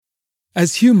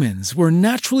As humans, we're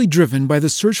naturally driven by the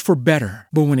search for better.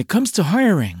 But when it comes to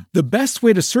hiring, the best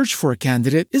way to search for a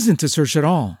candidate isn't to search at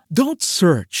all. Don't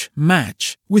search,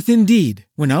 match with Indeed.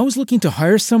 When I was looking to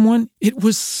hire someone, it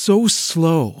was so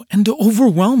slow and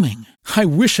overwhelming. I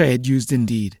wish I had used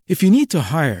Indeed. If you need to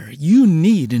hire, you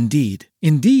need Indeed.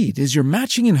 Indeed is your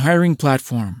matching and hiring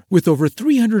platform with over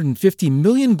 350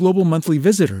 million global monthly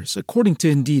visitors, according to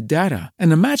Indeed data,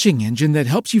 and a matching engine that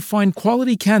helps you find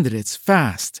quality candidates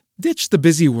fast. Ditch the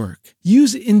busy work.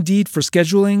 Use Indeed for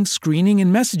scheduling, screening,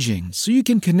 and messaging so you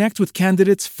can connect with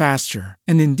candidates faster.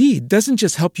 And Indeed doesn't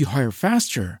just help you hire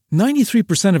faster.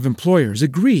 93% of employers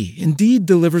agree Indeed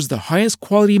delivers the highest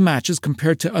quality matches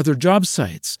compared to other job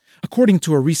sites, according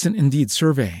to a recent Indeed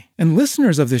survey. And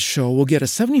listeners of this show will get a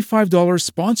 $75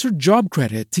 sponsored job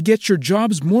credit to get your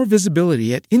jobs more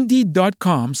visibility at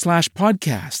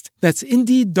Indeed.com/podcast. That's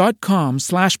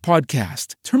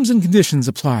Indeed.com/podcast. Terms and conditions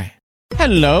apply.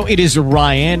 Hello, it is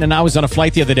Ryan, and I was on a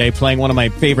flight the other day playing one of my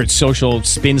favorite social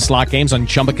spin slot games on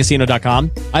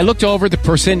ChumbaCasino.com. I looked over at the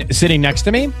person sitting next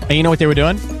to me, and you know what they were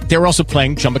doing? They were also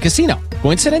playing Chumba Casino.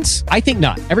 Coincidence? I think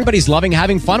not. Everybody's loving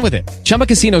having fun with it. Chumba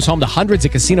Casino is home to hundreds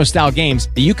of casino-style games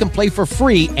that you can play for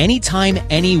free anytime,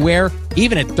 anywhere,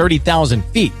 even at 30,000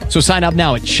 feet. So sign up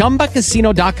now at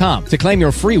ChumbaCasino.com to claim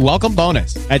your free welcome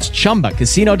bonus. That's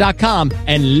ChumbaCasino.com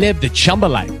and live the Chumba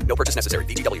life. No purchase necessary.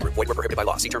 VGW. Void where prohibited by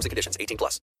law. See terms and conditions.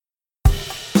 18+.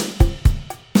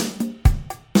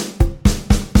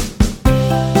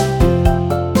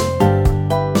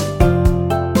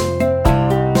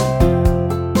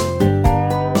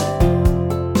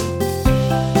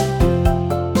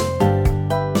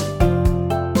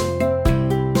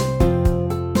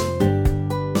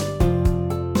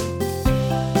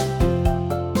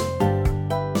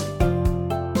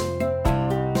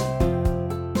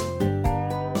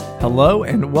 Hello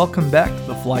and welcome back to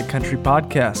the Fly Country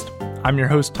Podcast. I'm your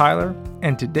host Tyler,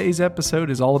 and today's episode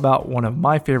is all about one of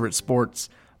my favorite sports,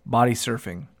 body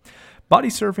surfing. Body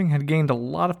surfing had gained a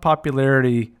lot of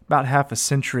popularity about half a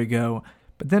century ago,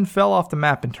 but then fell off the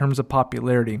map in terms of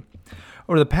popularity.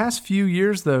 Over the past few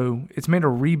years, though, it's made a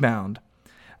rebound.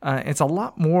 It's a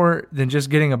lot more than just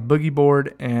getting a boogie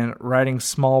board and riding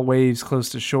small waves close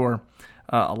to shore.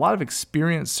 A lot of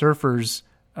experienced surfers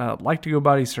like to go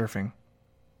body surfing.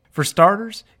 For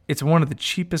starters, it's one of the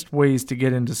cheapest ways to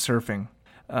get into surfing.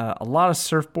 A lot of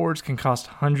surfboards can cost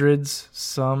hundreds,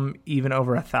 some even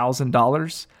over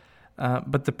 $1,000.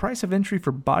 But the price of entry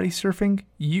for body surfing,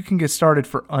 you can get started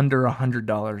for under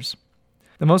 $100.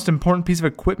 The most important piece of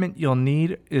equipment you'll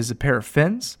need is a pair of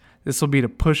fins. This will be to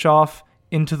push off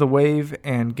into the wave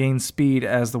and gain speed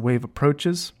as the wave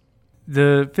approaches.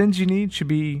 The fins you need should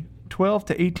be 12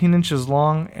 to 18 inches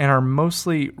long and are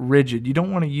mostly rigid. You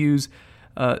don't want to use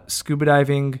scuba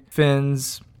diving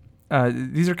fins.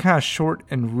 These are kind of short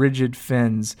and rigid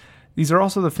fins. These are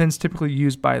also the fins typically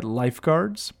used by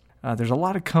lifeguards. There's a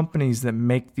lot of companies that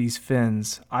make these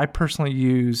fins. I personally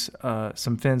use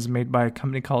some fins made by a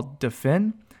company called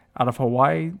Dafin out of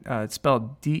Hawaii. It's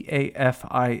spelled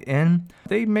D-A-F-I-N.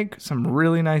 They make some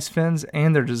really nice fins,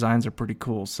 and their designs are pretty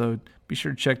cool, so be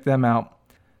sure to check them out.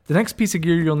 The next piece of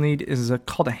gear you'll need is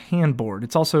called a handboard.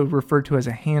 It's also referred to as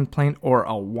a hand plane or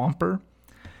a whomper.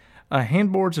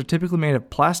 Handboards are typically made of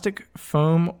plastic,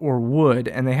 foam, or wood,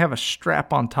 and they have a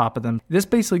strap on top of them. This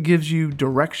basically gives you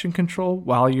direction control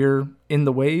while you're in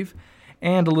the wave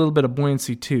and a little bit of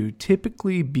buoyancy too.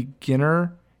 Typically,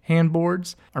 beginner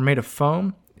handboards are made of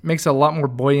foam. It makes it a lot more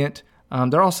buoyant.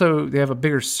 They have a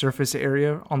bigger surface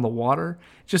area on the water.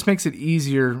 It just makes it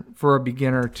easier for a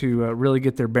beginner to really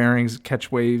get their bearings, catch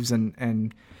waves,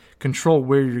 and control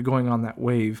where you're going on that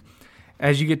wave.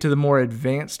 As you get to the more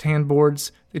advanced handboards,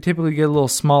 they typically get a little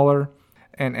smaller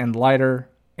and lighter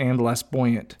and less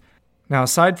buoyant. Now,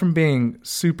 aside from being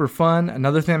super fun,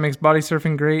 another thing that makes body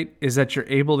surfing great is that you're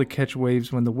able to catch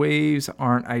waves when the waves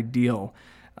aren't ideal.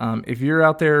 If you're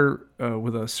out there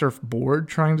with a surfboard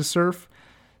trying to surf,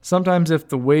 sometimes if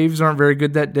the waves aren't very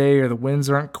good that day or the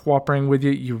winds aren't cooperating with you,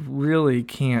 you really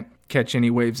can't catch any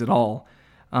waves at all.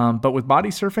 But with body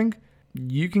surfing,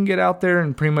 you can get out there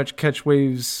and pretty much catch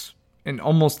waves in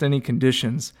almost any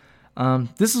conditions.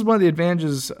 This is one of the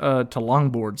advantages to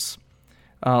longboards.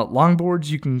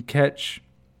 Longboards, you can catch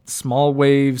small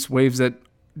waves that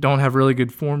don't have really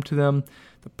good form to them.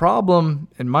 The problem,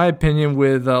 in my opinion,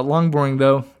 with longboarding,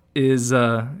 though, is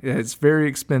it's very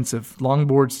expensive.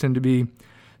 Longboards tend to be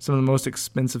some of the most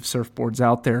expensive surfboards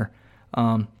out there.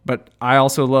 But I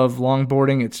also love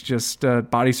longboarding. It's just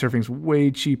body surfing's way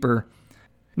cheaper.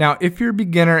 Now, if you're a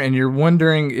beginner and you're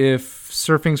wondering if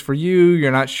surfing's for you,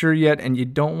 you're not sure yet, and you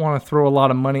don't want to throw a lot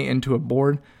of money into a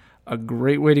board, a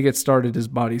great way to get started is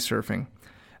body surfing.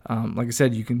 Like I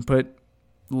said, you can put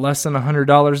less than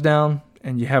 $100 down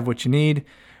and you have what you need,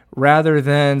 rather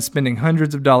than spending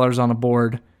hundreds of dollars on a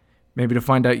board, maybe to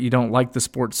find out you don't like the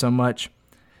sport so much.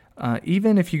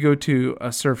 Even if you go to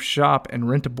a surf shop and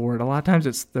rent a board, a lot of times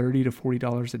it's $30 to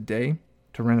 $40 a day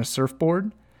to rent a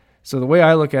surfboard. So the way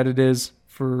I look at it is,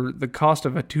 for the cost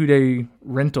of a 2-day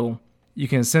rental, you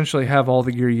can essentially have all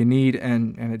the gear you need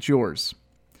and it's yours.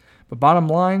 But bottom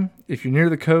line, if you're near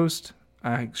the coast,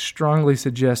 I strongly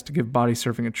suggest to give body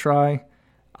surfing a try.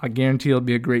 I guarantee it'll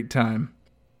be a great time.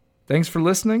 Thanks for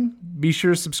listening. Be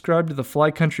sure to subscribe to the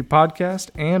Fly Country podcast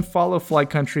and follow Fly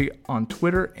Country on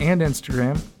Twitter and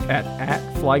Instagram at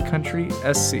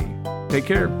FlyCountrySC. Take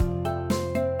care.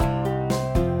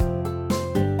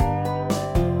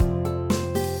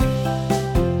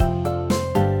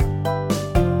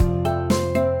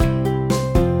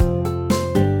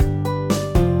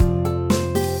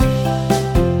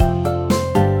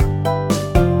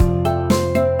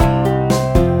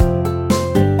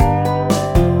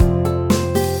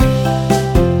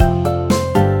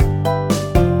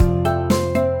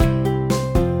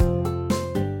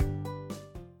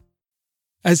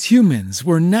 As humans,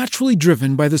 we're naturally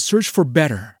driven by the search for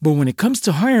better. But when it comes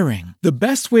to hiring, the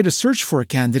best way to search for a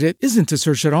candidate isn't to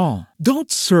search at all. Don't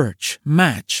search,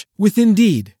 match with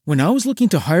Indeed. When I was looking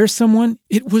to hire someone,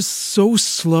 it was so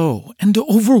slow and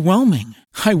overwhelming.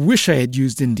 I wish I had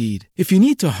used Indeed. If you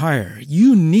need to hire,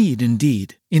 you need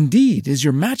Indeed. Indeed is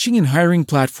your matching and hiring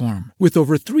platform with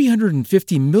over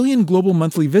 350 million global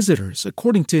monthly visitors,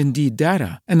 according to Indeed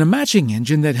data, and a matching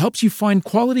engine that helps you find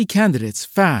quality candidates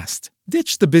fast.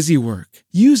 Ditch the busy work.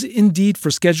 Use Indeed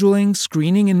for scheduling,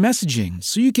 screening, and messaging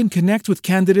so you can connect with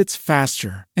candidates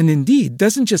faster. And Indeed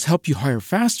doesn't just help you hire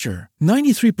faster.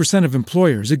 93% of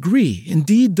employers agree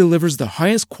Indeed delivers the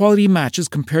highest quality matches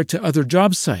compared to other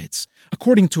job sites,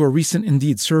 according to a recent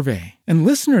Indeed survey. And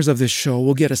listeners of this show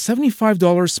will get a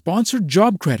 $75 sponsored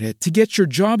job credit to get your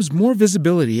jobs more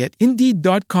visibility at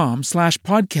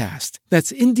Indeed.com/podcast.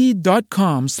 That's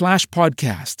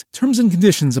Indeed.com/podcast. Terms and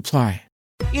conditions apply.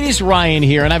 It is Ryan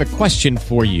here, and I have a question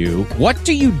for you. What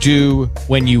do you do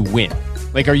when you win?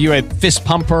 Like, are you a fist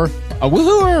pumper, a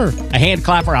woohooer, a hand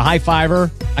clapper, a high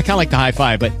fiver? I kind of like the high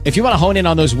five, but if you want to hone in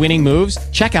on those winning moves,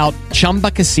 check out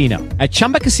Chumba Casino. At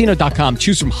ChumbaCasino.com,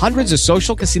 choose from hundreds of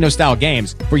social casino-style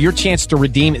games for your chance to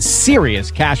redeem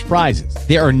serious cash prizes.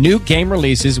 There are new game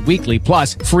releases weekly,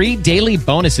 plus free daily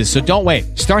bonuses. So don't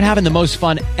wait. Start having the most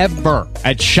fun ever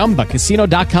at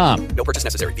ChumbaCasino.com. No purchase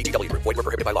necessary. VGW Group. Void where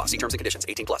prohibited by law. See terms and conditions.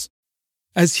 18+.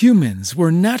 As humans, we're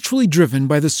naturally driven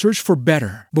by the search for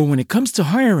better. But when it comes to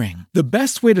hiring, the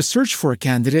best way to search for a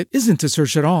candidate isn't to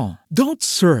search at all. Don't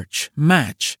search,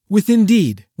 match with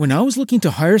Indeed. When I was looking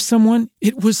to hire someone,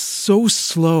 it was so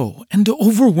slow and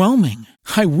overwhelming.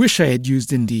 I wish I had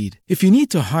used Indeed. If you need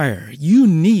to hire, you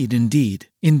need Indeed.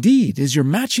 Indeed is your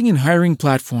matching and hiring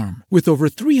platform with over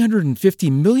 350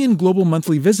 million global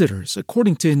monthly visitors,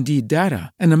 according to Indeed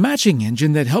data, and a matching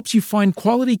engine that helps you find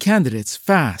quality candidates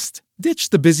fast. Ditch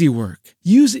the busy work.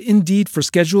 Use Indeed for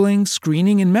scheduling,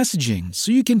 screening, and messaging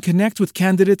so you can connect with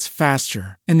candidates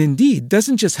faster. And Indeed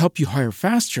doesn't just help you hire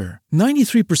faster.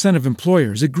 93% of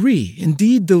employers agree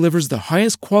Indeed delivers the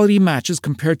highest quality matches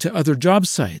compared to other job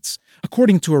sites,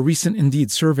 according to a recent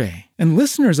Indeed survey. And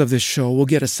listeners of this show will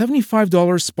get a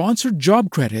 $75 sponsored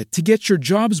job credit to get your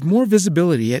jobs more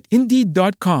visibility at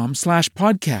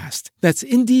Indeed.com/podcast. That's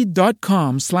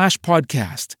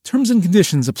Indeed.com/podcast. Terms and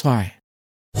conditions apply.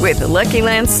 With the Lucky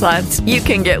Land Slots, you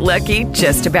can get lucky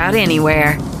just about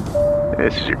anywhere.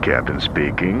 This is your captain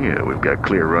speaking. We've got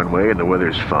clear runway and the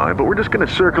weather's fine, but we're just going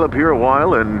to circle up here a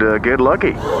while and get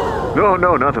lucky.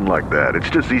 No, nothing like that. It's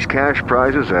just these cash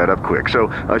prizes add up quick. So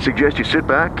I suggest you sit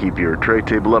back, keep your tray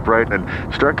table upright, and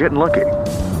start getting lucky.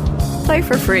 Play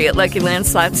for free at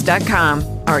LuckyLandSlots.com.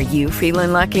 Are you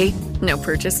feeling lucky? No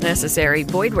purchase necessary.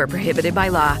 Void where prohibited by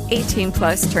law.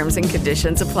 18+ terms and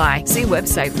conditions apply. See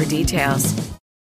website for details.